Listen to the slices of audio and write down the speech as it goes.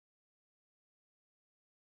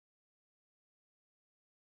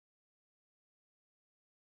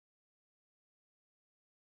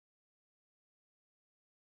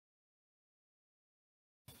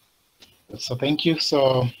So thank you.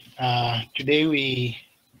 So today we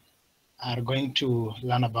are going to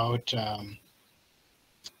learn about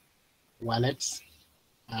wallets,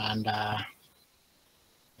 and I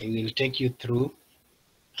will take you through,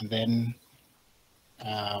 and then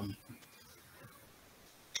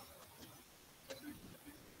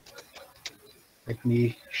let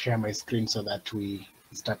me share my screen so that we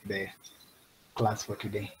start the class for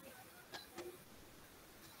today.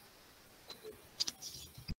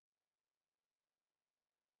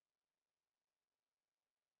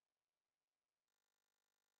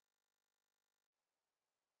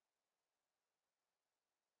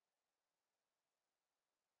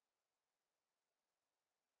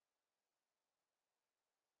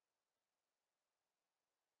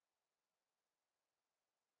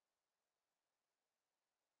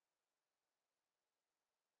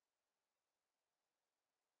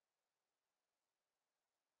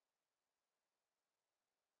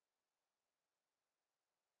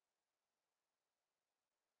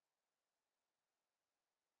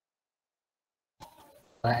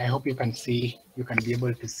 I hope you can be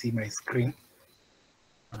able to see my screen.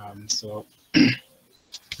 So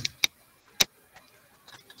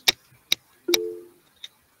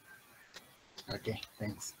okay,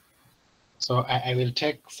 thanks. So I will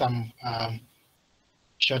take some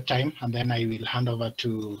short time, and then I will hand over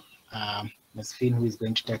to Ms. Finn, who is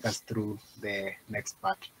going to take us through the next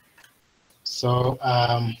part. So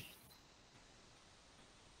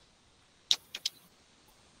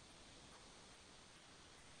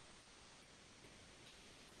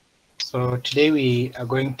so today we are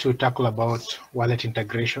going to tackle about wallet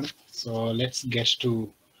integration. So let's get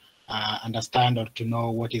to understand or to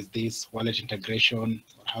know what is this wallet integration,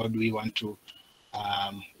 how do we want to,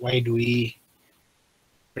 why do we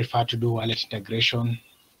prefer to do wallet integration,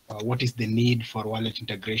 what is the need for wallet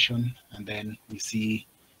integration, and then we see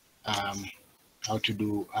how to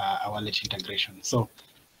do a wallet integration. So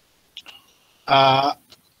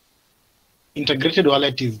integrated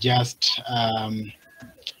wallet is just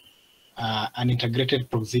an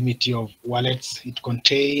integrated proximity of wallets. It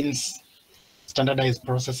contains standardized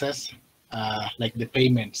processes like the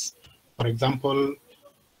payments. For example,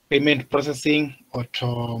 payment processing,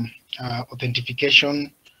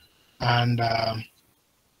 authentication, and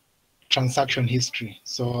transaction history.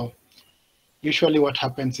 So usually what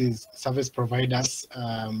happens is service providers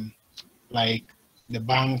like the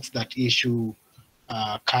banks that issue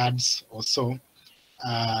cards or so,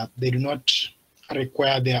 they do not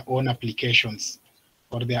require their own applications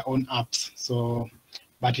or their own apps. So,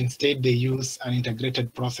 but instead they use an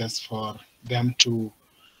integrated process for them to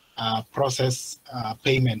process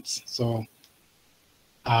payments. So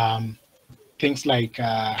things like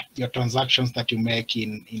your transactions that you make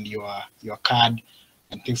in your card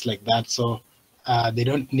and things like that. So they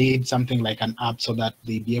don't need something like an app so that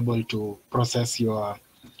they be able to process your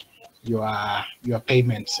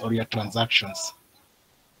payments or your transactions.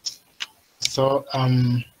 So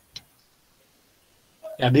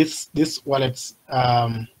yeah, these wallets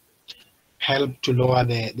help to lower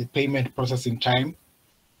the payment processing time,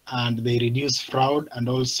 and they reduce fraud, and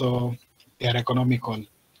also they're economical.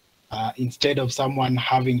 Instead of someone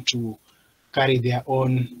having to carry their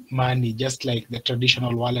own money, just like the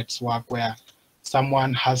traditional wallets work, where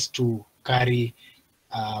someone has to carry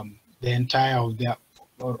the entire of their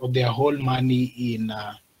whole money in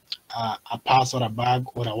a purse or a bag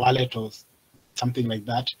or a wallet or something like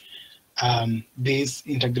that. These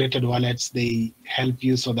integrated wallets, they help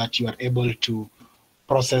you so that you are able to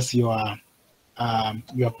process your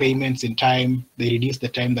payments in time. They reduce the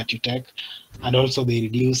time that you take, and also they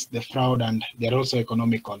reduce the fraud, and they're also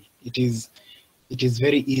economical. It is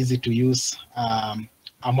very easy to use a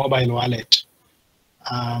mobile wallet.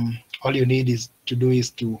 All you need to do is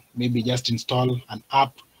to maybe just install an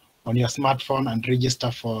app on your smartphone and register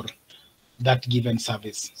for that given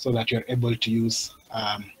service, so that you're able to use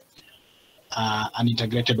an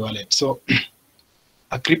integrated wallet. So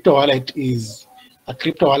a crypto wallet is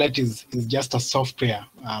just a software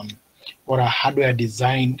or a hardware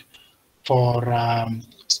designed for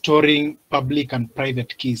storing public and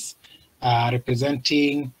private keys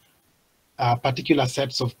representing particular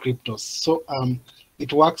sets of cryptos. So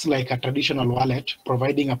it works like a traditional wallet,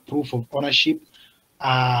 providing a proof of ownership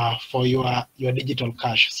for your digital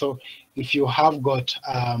cash. So if you have got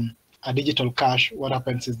a digital cash, what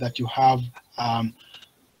happens is that you have a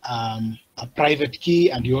private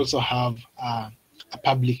key, and you also have a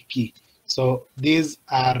public key. So these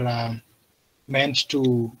are meant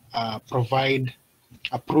to provide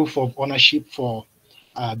a proof of ownership for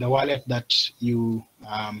the wallet that you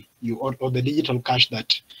or the digital cash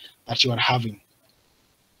that you are having.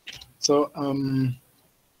 So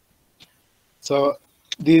so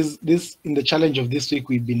this in the challenge of this week,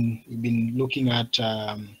 we've been looking at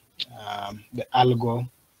the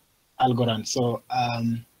algorand. So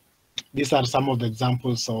these are some of the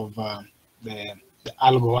examples of the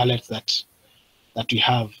algo wallets that we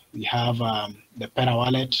have. We have the Pera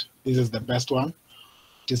wallet. This is the best one.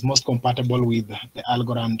 It is most compatible with the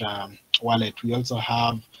Algorand wallet. We also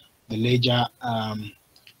have the Ledger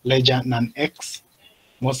NanX,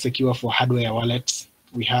 most secure for hardware wallets.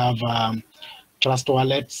 We have Trust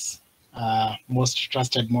Wallets, most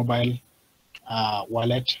trusted mobile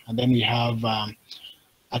wallet. And then we have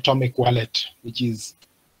Atomic Wallet, which is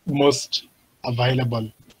most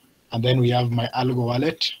available. And then we have my Algo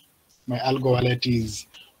wallet. My Algo wallet is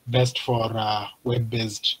best for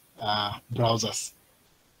web-based browsers.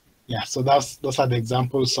 Yeah, so those are the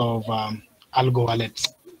examples of Algo wallets.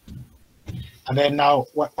 And then now,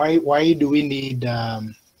 why do we need a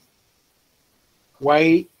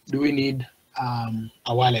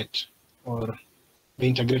wallet, or the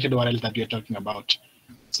integrated wallet that we are talking about?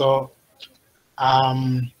 So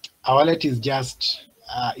a wallet is just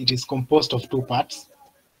it is composed of two parts.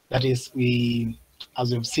 That is,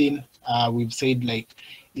 as we've seen, we've said, like,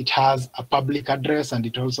 it has a public address and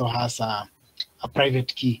it also has a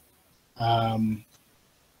private key,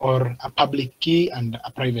 or a public key and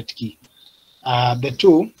a private key. The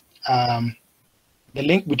two, the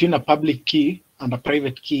link between a public key and a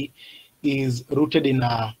private key is rooted in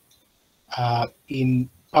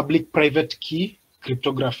public-private key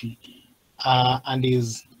cryptography, and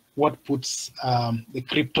is what puts the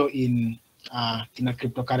crypto in a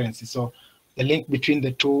cryptocurrency. So the link between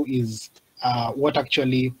the two is what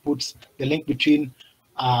actually puts the link between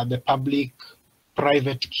the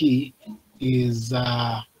public-private key is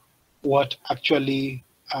what actually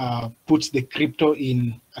puts the crypto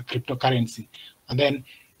in a cryptocurrency. And then,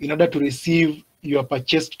 in order to receive your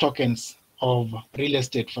purchased tokens of real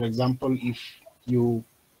estate, for example, if you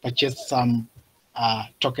purchase some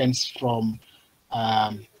tokens from,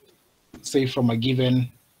 say, from a given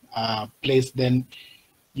place, then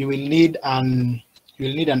you will need an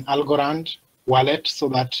Algorand wallet so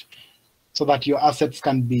that your assets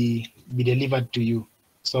can be delivered to you.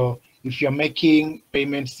 So if you're making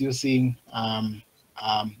payments using the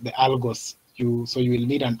algos, you will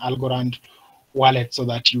need an Algorand wallet so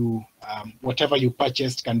that you whatever you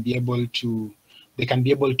purchased can be able to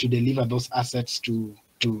deliver those assets to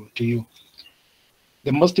you.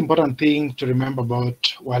 The most important thing to remember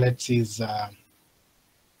about wallets is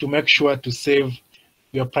to make sure to save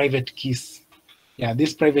your private keys. Yeah,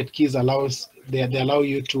 these private keys they allow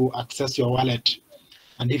you to access your wallet,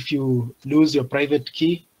 and if you lose your private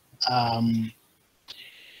key,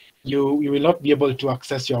 you will not be able to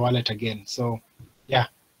access your wallet again. So yeah,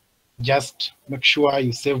 just make sure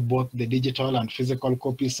you save both the digital and physical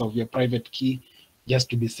copies of your private key, just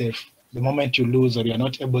to be safe. The moment you lose or you're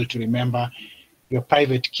not able to remember your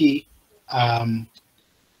private key, I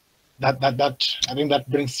think that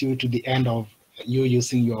brings you to the end of you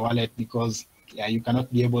using your wallet, because yeah, you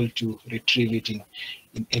cannot be able to retrieve it in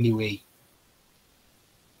any way.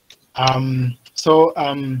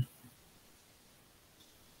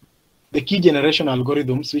 The key generation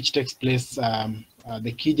algorithms, which takes place,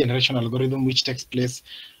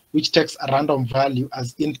 which takes a random value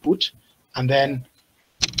as input and then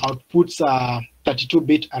outputs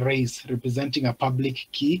 32-bit arrays representing a public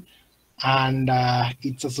key, and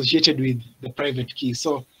it's associated with the private key.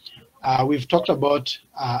 So we've talked about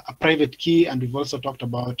a private key, and we've also talked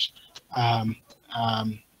about a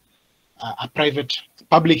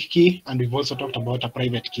public key, and we've also talked about a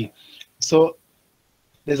private key. So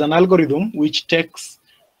there's an algorithm which takes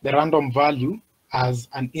the random value as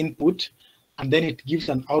an input, and then it gives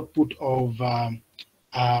an output of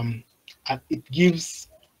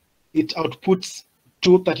it outputs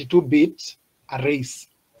two 32-bit arrays.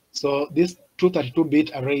 So these two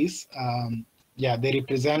 32-bit arrays, they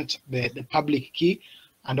represent the public key,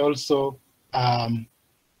 and also a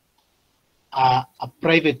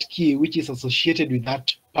private key which is associated with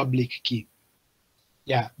that public key.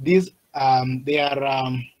 Yeah, these they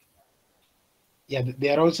are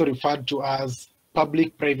also referred to as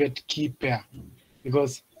public-private key pair,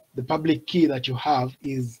 because the public key that you have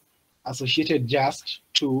is associated just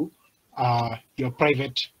to your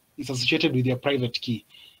private. It's associated with your private key.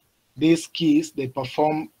 These keys, they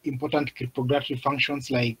perform important cryptographic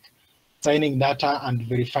functions like signing data and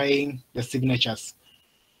verifying the signatures.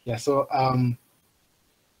 Yeah, so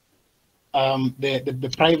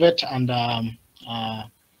the private and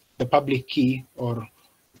the public key, or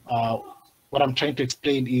what I'm trying to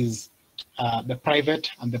explain is the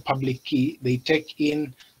private and the public key, they take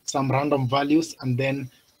in some random values, and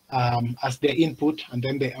then as their input, and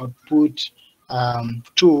then they output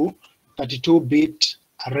two 32-bit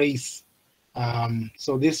arrays.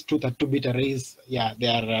 So these two 32-bit arrays, yeah, they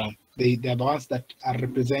are the ones that are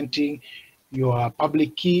representing your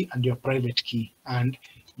public key and your private key. And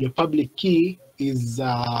your public key is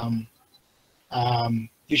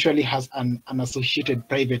usually has an associated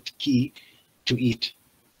private key to it.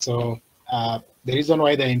 So the reason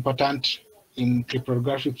why they're important in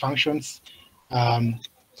cryptographic functions,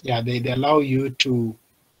 yeah, they allow you to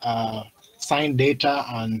sign data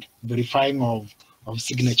and verifying of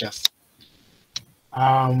signatures.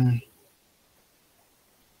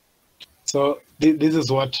 So this is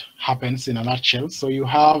what happens in a nutshell. So you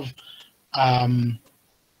have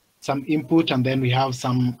some input, and then we have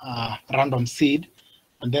some random seed,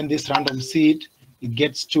 and then this random seed, it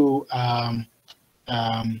gets to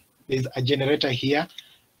there's a generator here,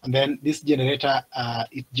 and then this generator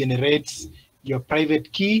it generates your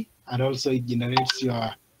private key, and also it generates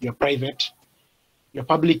your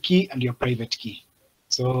public key and your private key.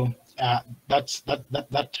 So that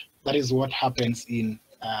is what happens in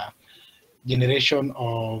generation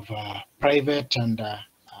of private and a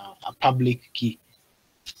public key.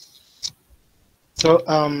 So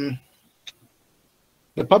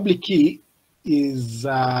the public key is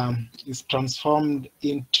transformed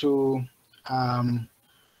into an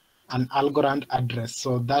Algorand address.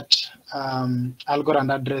 So that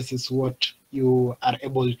Algorand address is what you are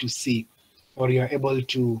able to see, or you're able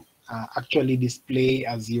to actually display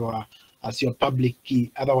as your public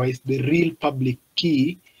key. Otherwise, the real public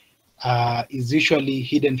key is usually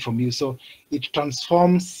hidden from you. So it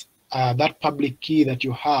transforms that public key that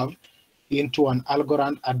you have into an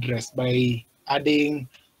Algorand address by adding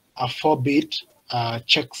a 4-bit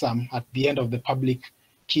checksum at the end of the public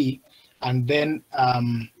key, and then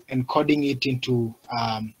encoding it into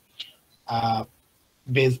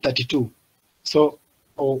base 32. So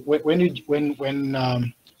when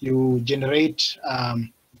you generate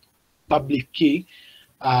public key,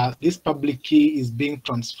 this public key is being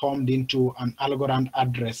transformed into an Algorand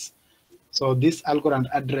address. So this Algorand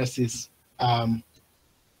address is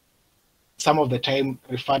some of the time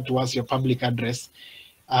referred to as your public address.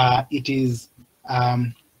 It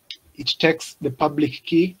takes the public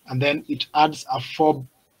key, and then it adds a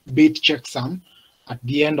 4-bit checksum at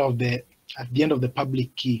the end of the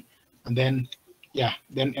public key, and then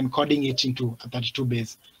encoding it into a 32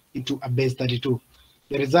 base, into a base 32.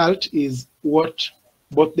 The result is what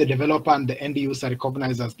both the developer and the end user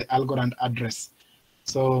recognize as the Algorand address.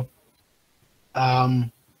 So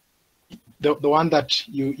the one that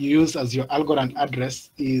you use as your Algorand address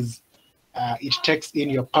is it takes in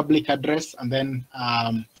your public address, and then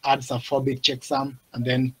adds a 4-bit checksum, and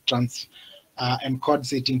then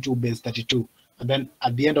encodes it into base 32. And then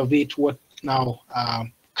at the end of it, what now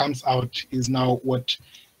comes out is now what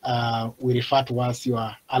we refer to as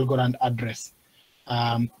your Algorand address.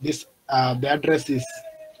 The address is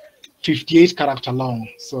 58 character long.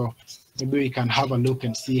 So maybe we can have a look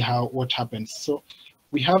and see what happens. So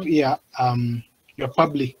we have here your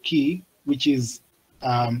public key, which is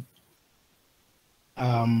the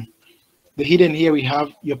hidden here. We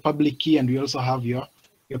have your public key, and we also have your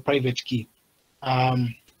private key.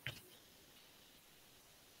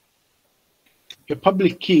 Your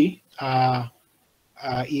public key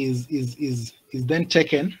is then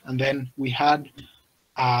taken, and then we had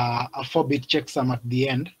a 4-bit checksum at the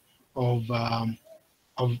end of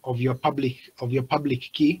your public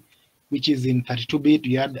key, which is in 32-bit.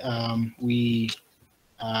 We had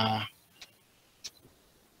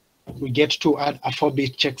we get to add a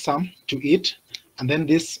 4-bit checksum to it, and then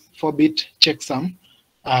this 4-bit checksum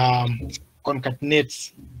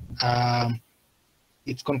concatenates.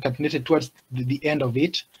 It's concatenated towards the end of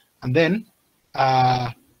it, and then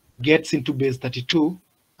gets into base 32,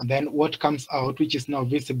 and then what comes out, which is now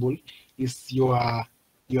visible, is your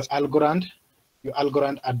Algorand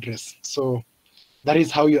address. So that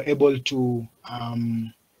is how you're able to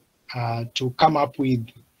come up with,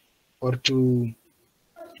 or to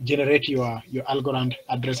generate your Algorand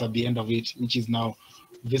address at the end of it, which is now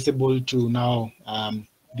visible to now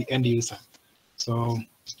the end user. So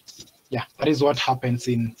yeah, that is what happens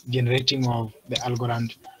in generating of the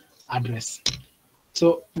Algorand address.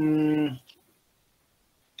 So the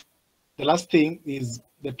last thing is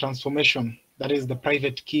the transformation. That is the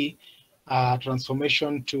private key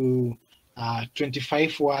transformation to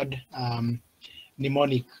 25-word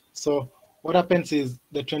mnemonic. So what happens is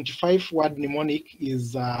the 25-word mnemonic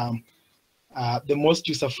is the most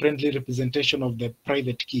user-friendly representation of the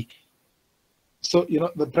private key. So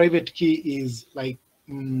the private key is like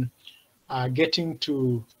getting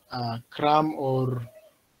to cram or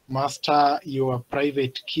master your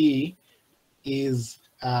private key is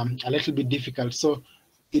a little bit difficult. So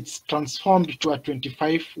it's transformed to a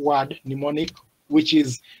 25-word mnemonic, which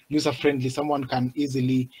is user-friendly. Someone can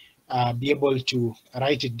easily be able to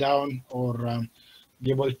write it down or be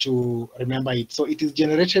able to remember it. So it is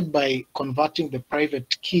generated by converting the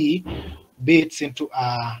private key bits into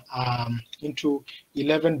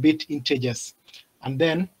 11-bit integers, and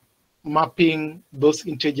then mapping those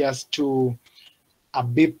integers to a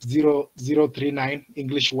BIP 0039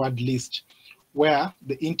 English word list, where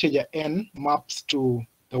the integer n maps to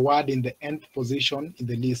the word in the nth position in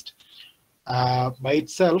the list. By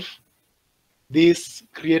itself, this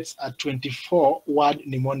creates a 24-word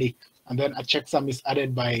mnemonic, and then a checksum is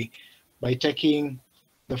added by taking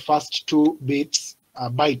the first 2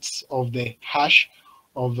 bytes of the hash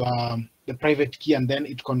of the private key, and then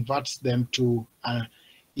it converts them to an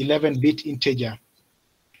 11-bit integer,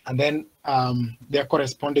 and then their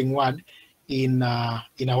corresponding word in a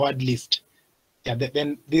word list. Yeah,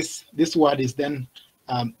 then this word is then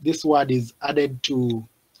this word is added to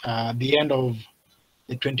the end of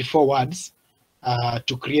the 24 words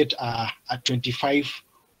to create a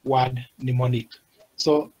 25-word mnemonic.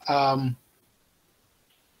 So I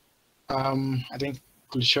think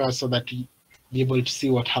could show us so that we be able to see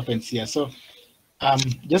what happens here. So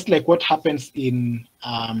just like what happens in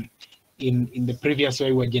the previous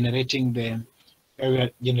way, we're generating the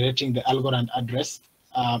Algorand address.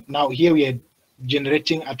 Now here we are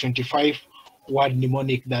generating a 25-word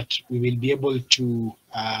mnemonic that we will be able to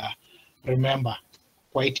remember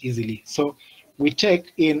quite easily. So we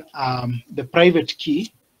take in the private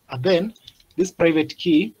key, and then this private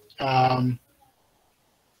key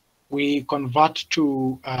we convert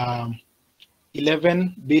to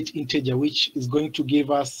 11-bit integer, which is going to give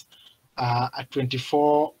us a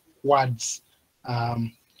 24 words.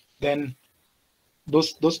 Then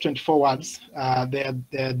those 24 words, they're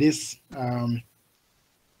this.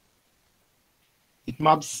 It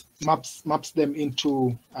maps them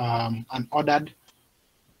into an ordered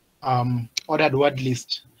word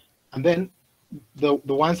list, and then the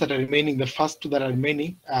ones that are remaining, the first 2 that are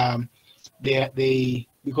remaining, they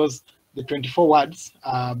because the 24 words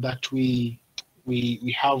that we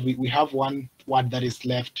have 1 word that is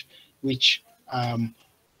left, which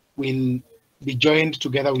will be joined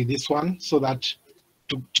together with this one, so that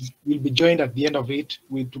will be joined at the end of it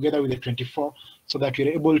together with the 24, so that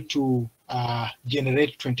we're able to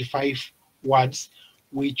generate 25 words,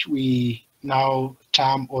 which we now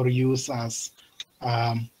term or use as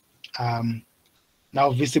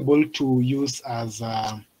now visible to use as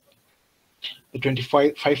the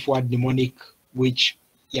 25-word mnemonic, which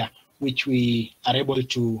we are able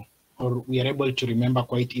to remember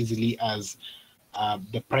quite easily as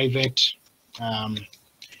the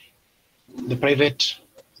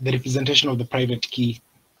representation of the private key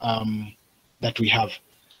that we have.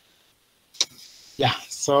 Yeah,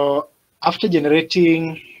 so after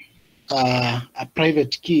generating a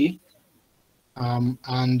private key and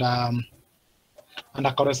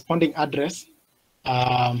a corresponding address,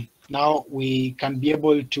 now we can be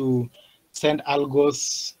able to send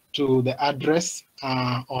algos to the address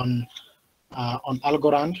on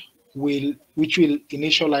Algorand, which will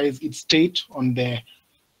initialize its state on the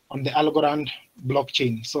Algorand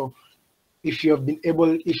blockchain. So if you have been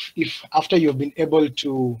able, if after you've been able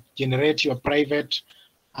to generate your private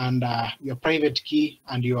and your private key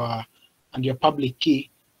and your public key,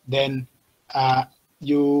 then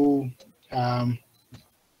your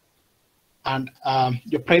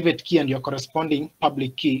private key and your corresponding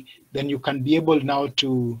public key, then you can be able now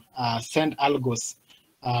to send algos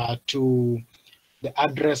to the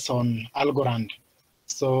address on Algorand.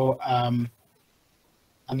 So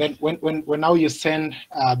and then when now you send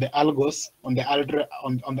the algos on the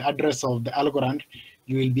address of the Algorand,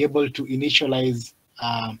 you will be able to initialize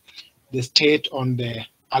the state on the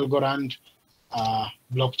Algorand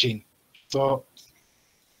blockchain. So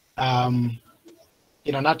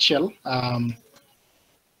in a nutshell,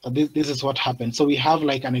 this is what happened. So we have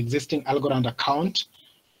like an existing Algorand account,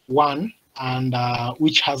 one, and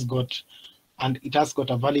which has got, and it has got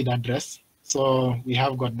a valid address. So we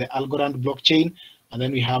have got the Algorand blockchain, and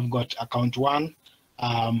then we have got account one.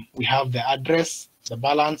 We have the address, the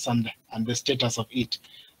balance, and the status of it.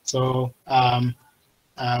 So and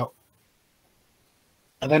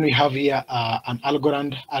then we have here an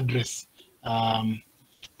Algorand address, the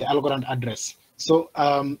Algorand address. So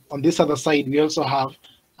on this other side, we also have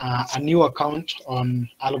a new account on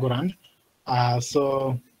Algorand.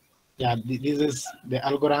 So yeah, this is the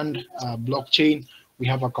Algorand blockchain. We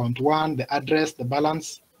have account one, the address, the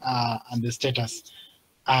balance, and the status.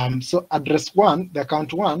 So address one, the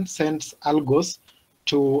account one sends algos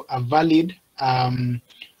to a valid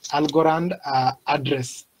Algorand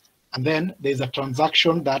address, and then there's a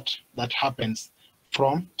transaction that happens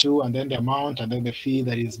from to, and then the amount, and then the fee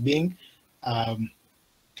that is being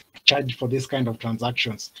charged for this kind of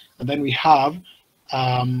transactions. And then we have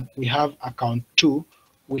account two,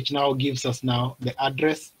 which now gives us now the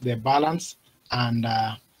address, the balance, and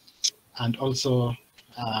also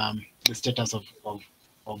the status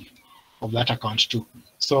of that account too.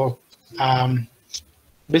 So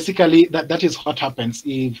basically that is what happens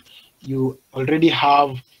if you already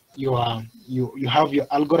have your you have your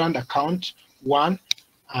Algorand account one,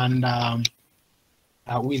 and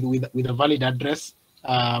with a valid address,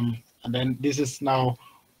 and then this is now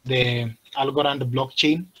the Algorand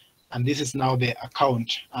blockchain, and this is now the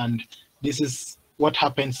account, and this is what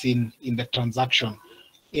happens in the transaction.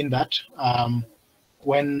 In that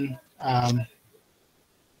when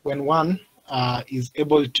one is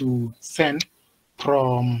able to send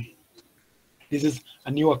from, this is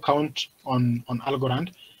a new account on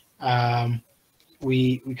Algorand,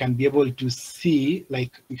 we can be able to see,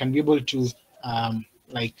 like we can be able to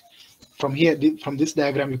like from here, from this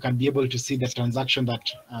diagram, you can be able to see the transaction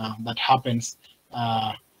that happens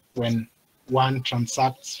when one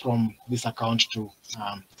transacts from this account to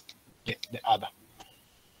the other.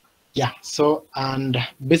 Yeah, so and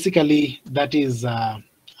basically that is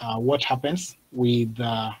what happens with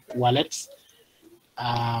wallets.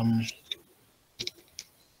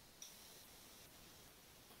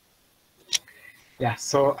 Yeah,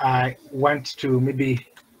 so I want to maybe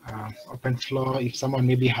open floor. If someone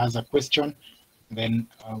maybe has a question, then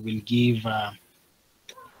we'll give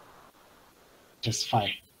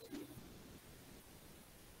Tesfai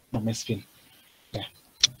or Mesfin, yeah,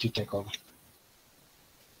 to take over.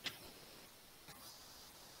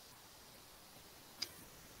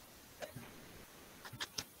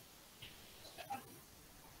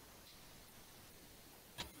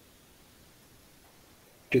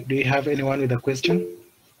 Do you have anyone with a question?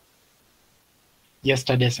 Yes,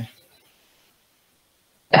 Tadese.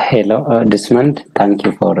 Hello, Desmond. Thank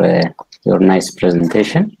you for your nice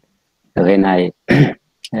presentation. When I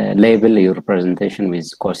label your presentation with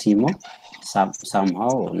Cosimo,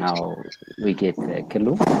 somehow now we get a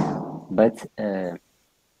clue, but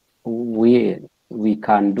we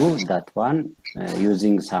can do that one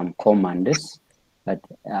using some commands. But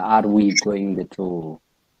are we going to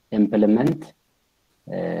implement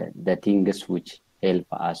the things which help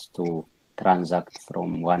us to transact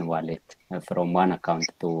from one wallet, from one account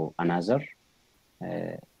to another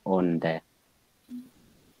on the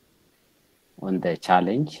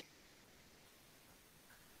challenge?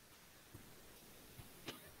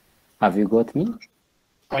 Have you got me?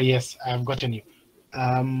 Oh yes, I've gotten you.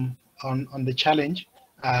 On the challenge,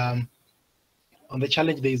 there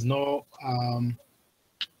is no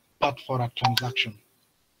part for a transaction.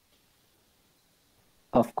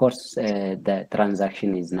 Of course, the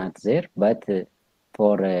transaction is not there, but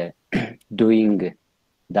for doing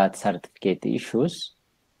that certificate issues,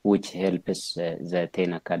 which helps the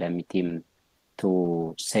 10 Academy team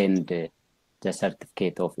to send the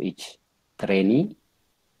certificate of each trainee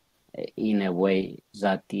in a way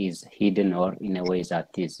that is hidden, or in a way that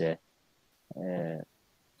is in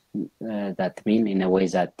a way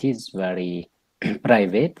that is very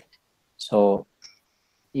private. So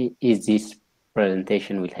is this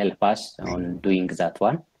presentation will help us on doing that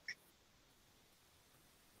one?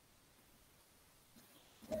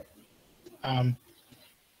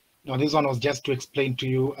 No, this one was just to explain to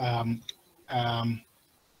you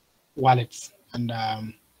wallets and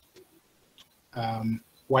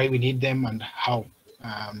why we need them and how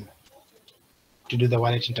to do the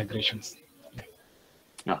wallet integrations. Yeah.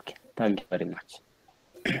 Okay, thank you very much.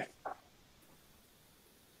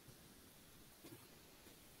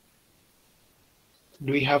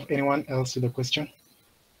 Do we have anyone else with a question?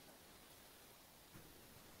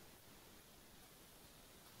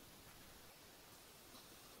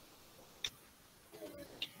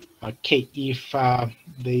 Okay, if there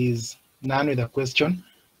is none with a question,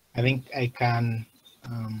 I think I can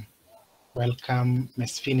welcome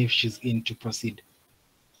Mesfin if she's in to proceed.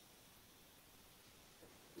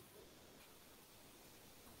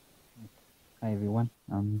 Hi everyone.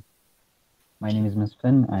 My name is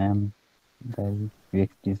Mesfin. I am the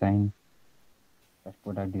UX design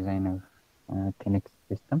product designer Tenex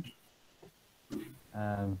system.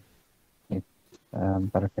 It's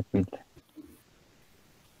Barakat will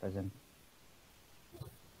present.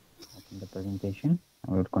 Open the presentation.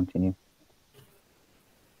 I will continue.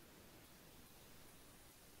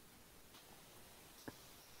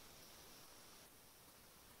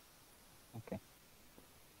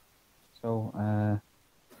 So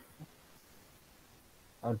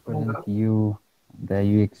I'll present to you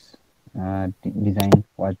the UX design,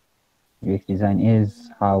 what UX design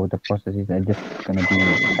is, how the process is. I'm just gonna be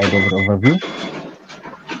high level overview.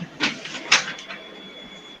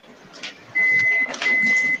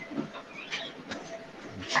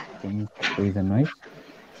 Okay. I think there is a noise.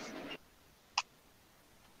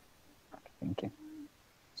 Okay, thank you.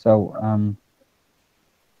 So I'm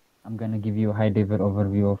gonna give you a high level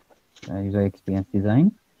overview of user experience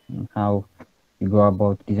design, and how you go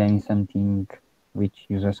about designing something which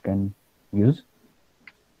users can use.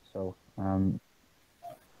 So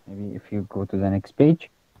maybe if you go to the next page,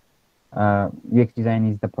 UX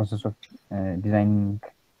design is the process of designing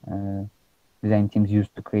design teams use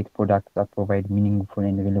to create products that provide meaningful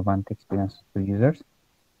and relevant experience to users.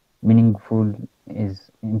 Meaningful is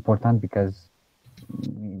important because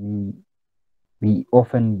we we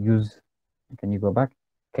often use. Can you go back?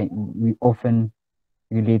 We often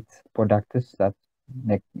relate products that,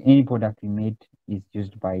 like, any product we made is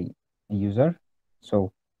used by a user.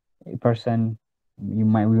 So a person, we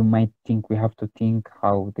might think, we have to think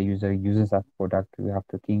how the user uses that product. We have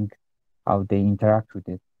to think how they interact with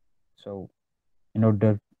it. So in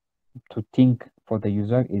order to think for the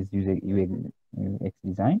user is user UX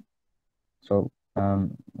design. So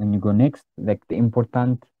when you go next, like, the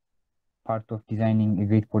important part of designing a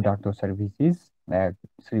great product or services, like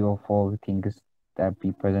 3 or 4 things that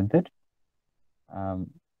be presented.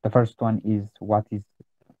 The first one is, what is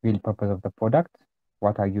real purpose of the product?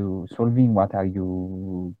 What are you solving? What are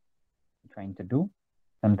you trying to do?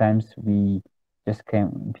 Sometimes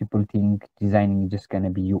people think designing is just gonna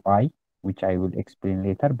be UI, which I will explain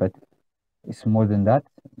later, but it's more than that.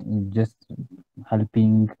 It's just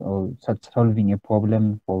helping or solving a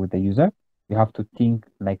problem for the user. You have to think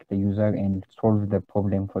like the user and solve the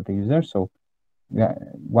problem for the user. So yeah,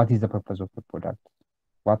 what is the purpose of the product?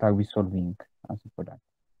 What are we solving as a product?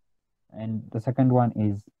 And the second one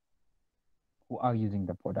is, who are using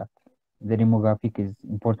the product? The demographic is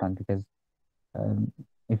important because um,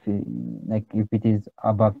 if it is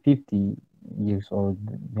above 50 years old,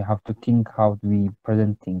 we have to think how do we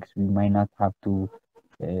present things. We might not have to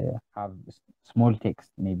have small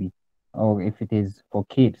text, maybe, or if it is for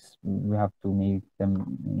kids, we have to make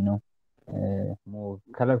them, more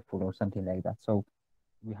colorful or something like that. So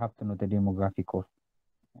we have to know the demographic of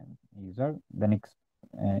user. The next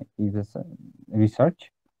is research.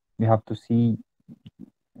 We have to see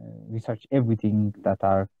research everything that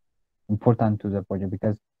are important to the project,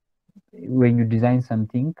 because when you design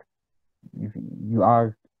something, if you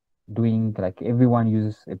are doing, like, everyone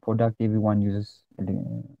uses a product, everyone uses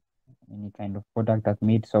any kind of product that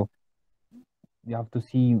made. So you have to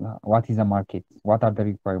see what is the market, what are the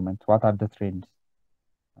requirements, what are the trends.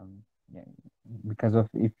 Yeah, because of,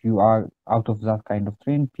 if you are out of that kind of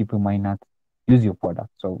trend, people might not use your product.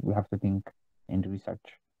 So we have to think and research.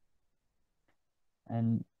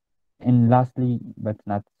 And lastly, but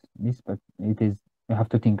not this, but it is, you have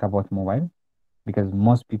to think about mobile, because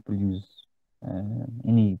most people use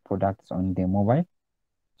any products on their mobile.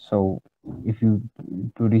 So if you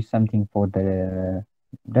produce something for the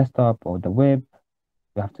desktop or the web,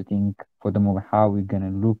 we have to think for the mobile, how we're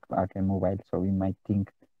gonna look at a mobile. So we might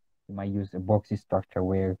use a boxy structure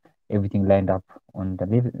where everything lined up on the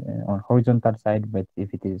on horizontal side, but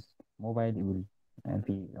if it is mobile, it will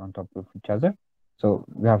be on top of each other. So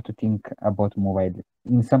we have to think about mobile.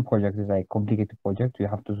 In some projects, it's like complicated projects, you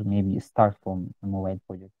have to maybe start from a mobile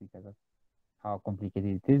project because of how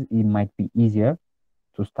complicated it is. It might be easier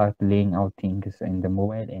to start laying out things in the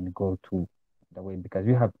mobile and go to the web, because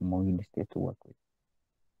you have more real estate to work with.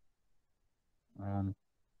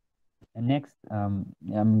 And next,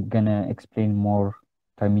 I'm gonna explain more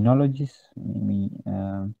terminologies. Maybe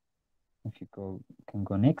if you can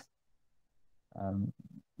go next.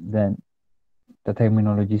 Then the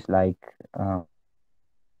terminologies like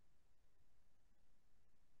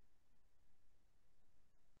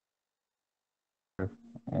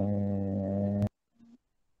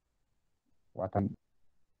what are,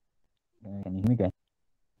 can you hear me, guys?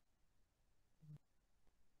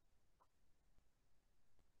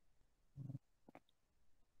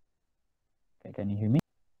 Okay, can you hear me?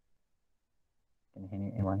 Can you hear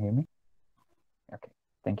me? Anyone hear me? Okay,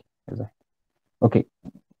 thank you. Okay.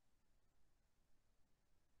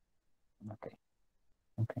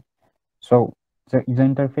 Okay. So the user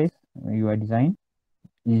interface, UI design,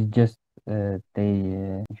 is just if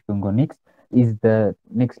you can go next, is the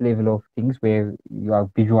next level of things where you are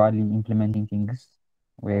visually implementing things,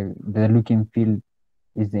 where the look and feel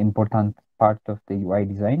is the important part of the UI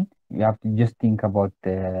design. You have to just think about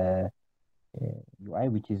the UI,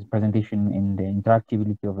 which is presentation and the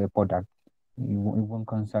interactivity of a product. You won't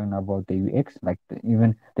concern about the UX, like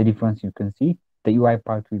even the difference you can see. The UI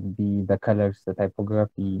part will be the colors, the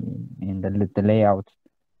typography, and the layout,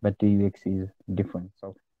 but the UX is different.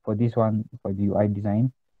 So for this one, for the UI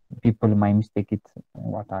design, people might mistake it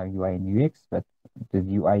what are UI and UX, but the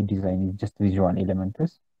UI design is just visual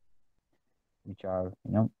elements, which are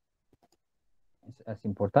as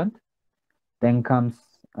important. Then comes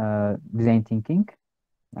design thinking.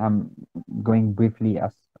 I'm going briefly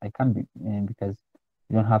as I can be, because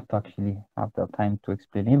you don't have to actually have the time to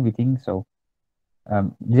explain everything. So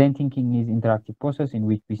design thinking is interactive process in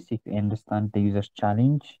which we seek to understand the user's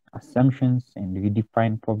challenge, assumptions, and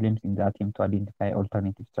redefine problems in the attempt to identify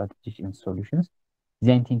alternative strategies and solutions.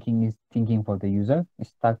 Design thinking is thinking for the user. It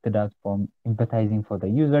started out from empathizing for the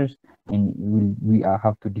users, and we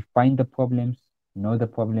have to define the problems, know the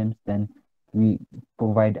problems, then we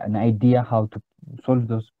provide an idea how to solve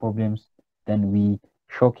those problems, then we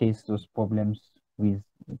showcase those problems with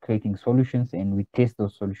creating solutions, and we test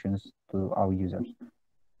those solutions to our users.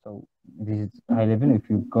 So this is high level. If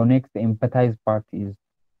you go next, the empathize part is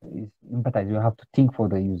empathize. You have to think for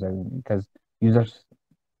the user, because users,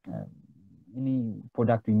 any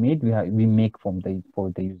product we made, we make for the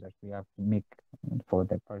users. We have to make for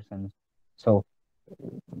the person. So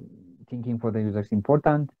thinking for the user is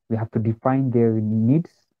important. We have to define their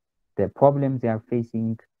needs, the problems they are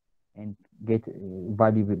facing, and get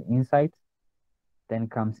valuable insights. Then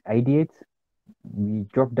comes ideate. We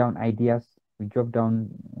drop down ideas. We drop down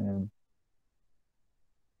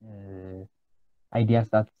ideas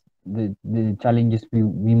that the challenges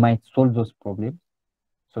we might solve those problems.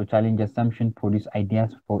 So challenge assumption, produce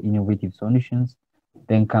ideas for innovative solutions.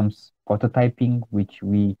 Then comes prototyping, which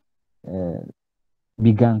we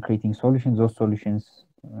began creating solutions. Those solutions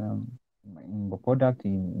in the product,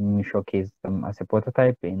 we showcase them as a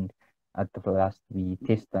prototype, and at the last we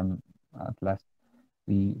test them. At last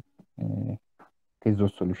we test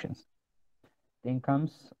those solutions. Then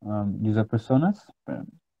comes user personas.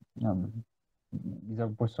 User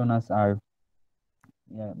personas are,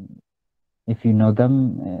 if you know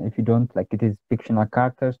them, if you don't, like, it is fictional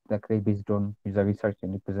characters that create based on user research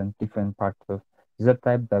and represent different parts of user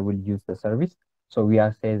type that will use the service. So we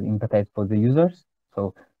are saying empathize for the users.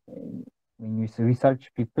 So when you research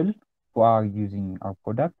people who are using our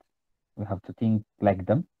product, we have to think like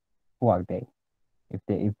them. Who are they? If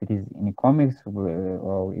it is in e-commerce,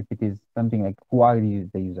 or if it is something like, who are the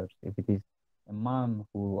users? If it is a mom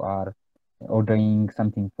who are ordering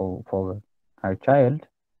something for her child,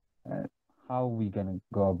 how we gonna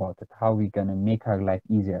go about it? How we gonna make her life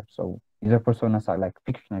easier? So user personas are like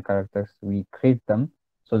fictional characters. We create them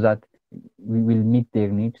so that we will meet their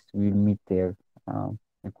needs. We will meet their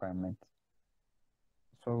requirements.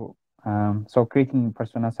 So creating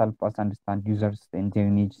personas help us understand users and their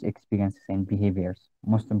needs, experiences, and behaviors.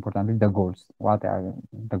 Most importantly, the goals. What are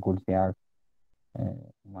the goals they are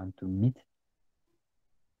want to meet?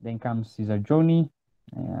 Then comes user journey.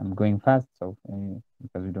 I'm going fast, so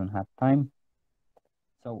because we don't have time.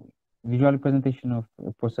 So visual presentation of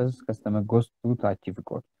a process customer goes through to achieve a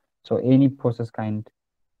goal. So any process kind,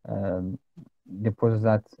 the process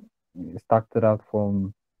that started out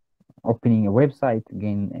from opening a website,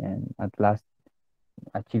 again, and at last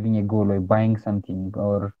achieving a goal, or buying something,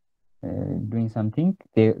 or doing something,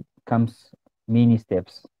 there comes many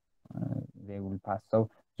steps they will pass. So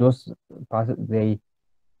those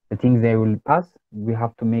the things they will pass, we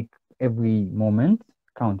have to make every moment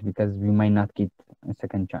count, because we might not get a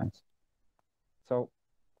second chance. So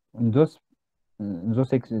in those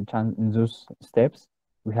steps,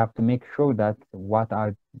 we have to make sure that what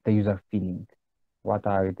are the user feeling, what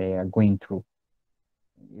are they going through.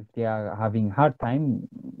 If they are having hard time,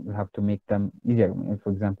 we have to make them easier.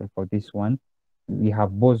 For example, for this one, we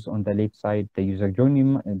have both on the left side the user journey,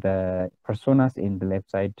 the personas, in the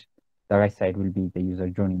left side, the right side will be the user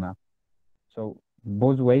journey map. So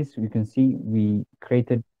both ways you can see we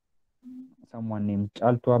created someone named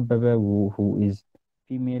Alto Abebe, who is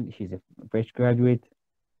female. She's a fresh graduate.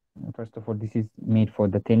 First of all, this is made for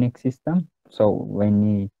the 10x system. So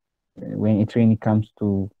when a trainee comes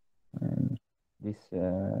to this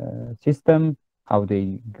system, how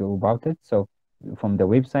they go about it. So from the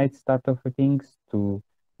website start of things to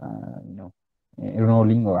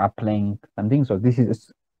enrolling or applying something. So this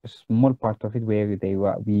is a small part of it where they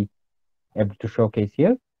were we able to showcase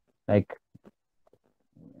here, like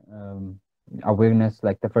awareness.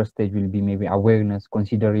 Like the first stage will be maybe awareness,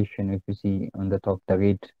 consideration. If you see on the top the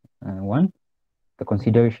red one, the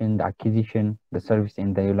consideration, the acquisition, the service,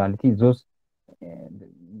 and the loyalty. Those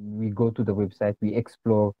we go to the website, we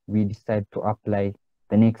explore, we decide to apply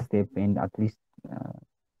the next step, and at least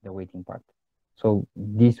the waiting part. So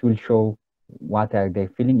this will show what are they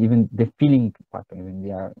feeling, even the feeling part, even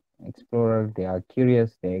they are explorer, they are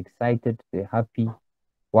curious, they're excited, they're happy.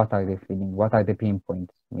 What are they feeling? What are the pain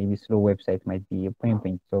points? Maybe slow website might be a pain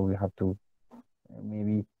point, so we have to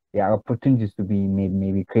maybe there are opportunities to be made.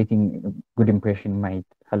 Maybe creating a good impression might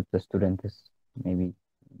help the students. Maybe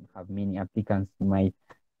have many applicants, might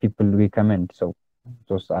people recommend. So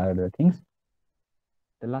those are the things.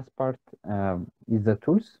 The last part is the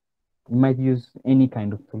tools. You might use any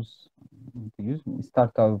kind of tools to use.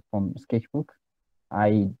 Start out from Sketchbook.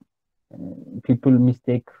 People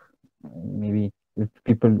mistake maybe if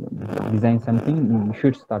people design something, you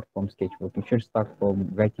should start from Sketchbook. You should start from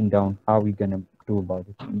writing down how we're gonna do about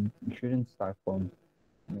it. You shouldn't start from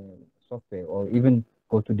software or even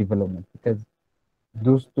go to development, because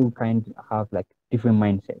those two kind have like different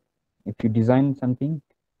mindset. If you design something,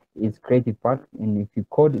 it's creative part, and if you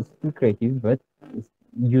code, it's still creative, but it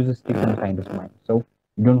uses different kind of mind. So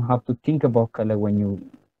you don't have to think about color when you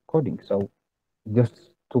coding. So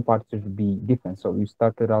just two parts should be different. So you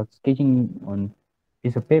started out sketching on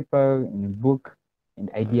piece of paper in a book and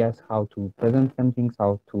ideas how to present some things,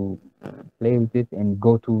 how to play with it, and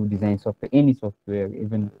go to design software, any software,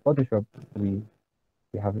 even Photoshop. We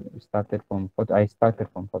have started from photo. I started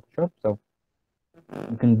from Photoshop, so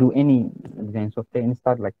you can do any design software and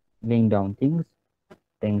start like laying down things.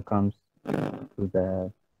 Then comes to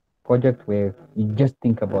the project where you just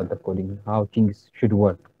think about the coding, how things should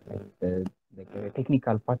work. Like the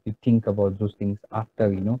technical part, you think about those things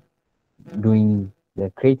after, doing the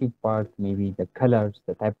creative part, maybe the colors,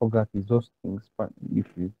 the typography, those things. But if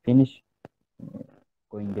you finish,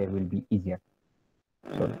 going there will be easier.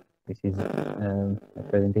 So this is a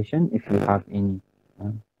presentation. If you have any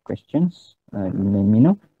questions, let me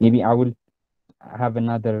know. Maybe I will have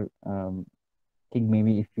another thing.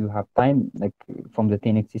 Maybe if you have time, like from the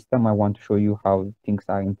 10x system, I want to show you how things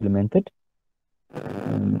are implemented.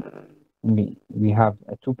 We have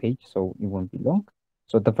a 2-page, so it won't be long.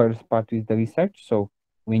 So the first part is the research. So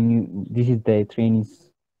this is the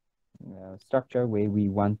trainees structure where we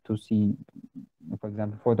want to see, for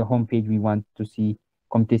example, for the homepage, we want to see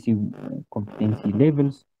competency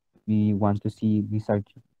levels. We want to see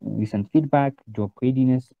recent feedback, job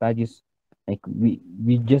readiness, badges. Like we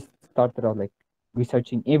just started out like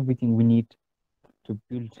researching everything we need to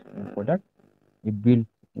build a product. We build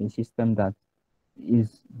a system that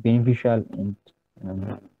is beneficial and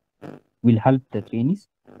will help the trainees.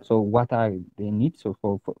 So what are the needs? So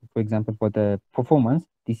for example, for the performance,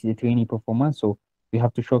 this is a trainee performance. So we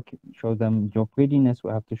have to show them job readiness.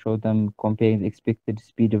 We have to show them comparing expected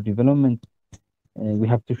speed of development. We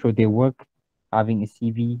have to show their work, having a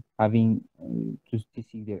CV, having to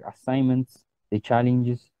see their assignments, the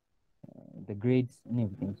challenges, the grades, and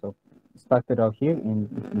everything. So started out here, and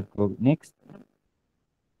if we go next,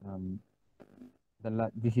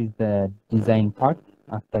 this is the design part.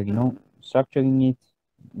 After structuring it,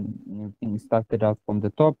 everything started out from the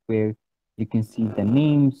top, where you can see the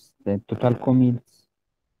names, the total commits,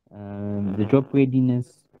 the job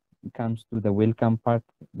readiness. It comes to the welcome part,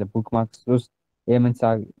 the bookmarks. Those elements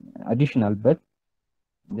are additional, but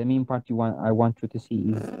the main part I want you to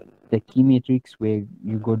see is the key metrics, where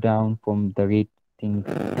you go down from the rating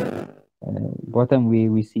bottom,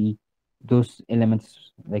 where we see those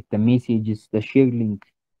elements like the messages, the share link.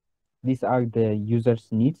 These are the user's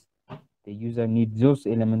needs. The user needs those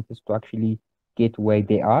elements to actually get where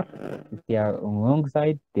they are. If they are on wrong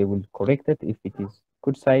side, they will correct it. If it is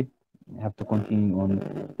good side, you have to continue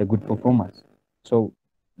on the good performance. So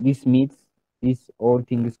this means this all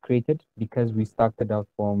thing is created because we started out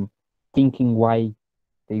from thinking why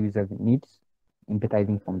the user needs,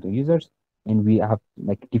 empathizing from the users, and we have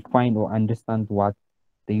like defined or understand what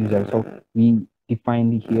the user. So we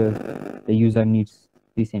define here the user needs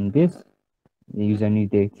this and this. The user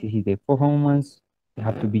needs to see their performance. They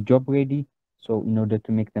have to be job ready. So in order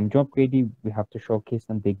to make them job ready, we have to showcase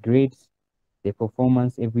them their grades, their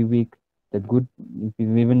performance every week. The good,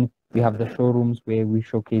 we have the showrooms where we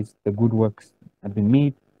showcase the good works have been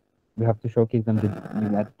made. We have to showcase them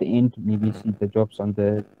at the end. Maybe see the jobs on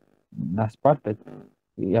the last part, but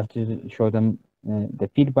we have to show them the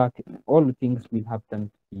feedback. All the things will have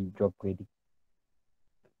them to be job ready.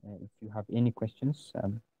 If you have any questions,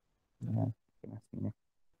 you can ask me.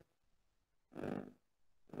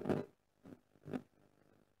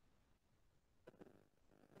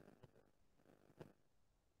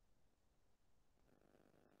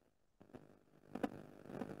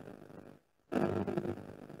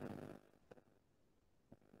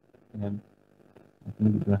 you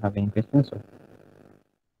don't have any questions. So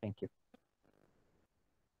thank you.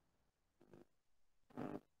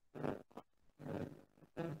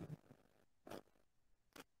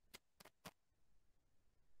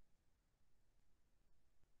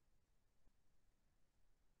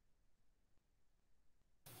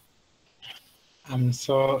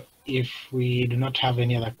 So if we do not have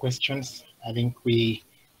any other questions, I think we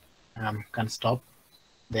can stop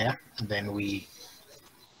there, and then we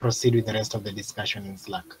proceed with the rest of the discussion in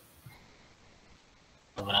Slack.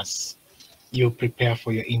 As you prepare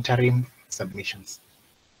for your interim submissions.